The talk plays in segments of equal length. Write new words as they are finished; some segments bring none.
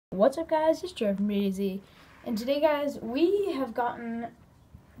What's up, guys? It's Joe from DZ, and today, guys, we have gotten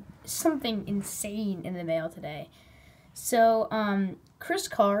something insane in the mail today. So, Chris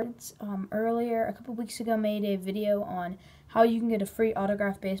Cards, earlier, a couple weeks ago, made a video on how you can get a free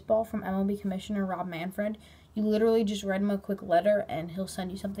autographed baseball from MLB Commissioner Rob Manfred. You literally just write him a quick letter, and he'll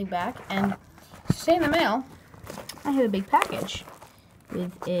send you something back. And today in the mail, I have a big package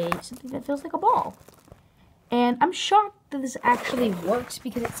with something that feels like a ball. And I'm shocked that this actually works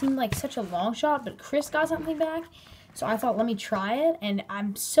because it seemed like such a long shot, but Chris got something back. So I thought, let me try it, and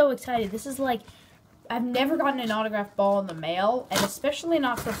I'm so excited. This is like, I've never gotten an autographed ball in the mail, and especially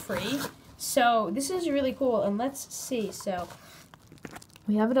not for free. So this is really cool, and let's see. So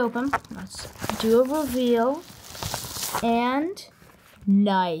we have it open. Let's do a reveal. And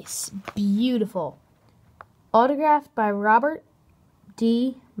nice, beautiful. Autographed by Robert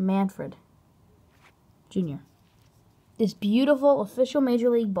D. Manfred Jr. This beautiful official Major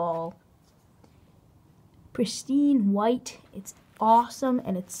League ball. Pristine white. It's awesome,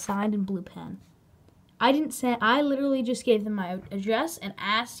 and it's signed in blue pen. I literally just gave them my address and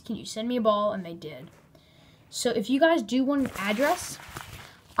asked, can you send me a ball? And they did. So if you guys do want an address,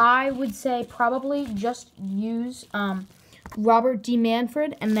 I would say probably just use Robert D.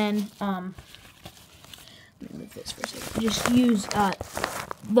 Manfred, and then let me move this for a second. Just use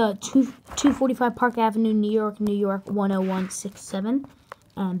the 245 Park Avenue, New York 10167,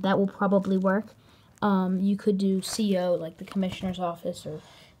 and that will probably work. You could do CO, like the commissioner's office, or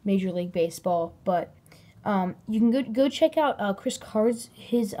Major League Baseball, but you can go check out Chris Card's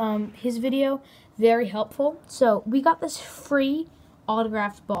his video. Very helpful. So we got this free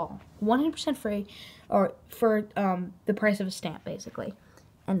autographed ball, 100% free, or for the price of a stamp, basically.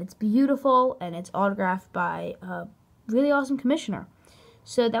 And it's beautiful, and it's autographed by a really awesome commissioner.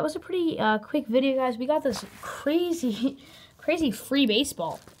 So that was a pretty quick video, guys. We got this crazy free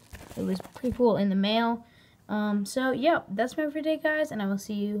baseball. It was pretty cool in the mail. So yeah, that's my for today, guys, and I will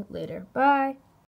see you later. Bye.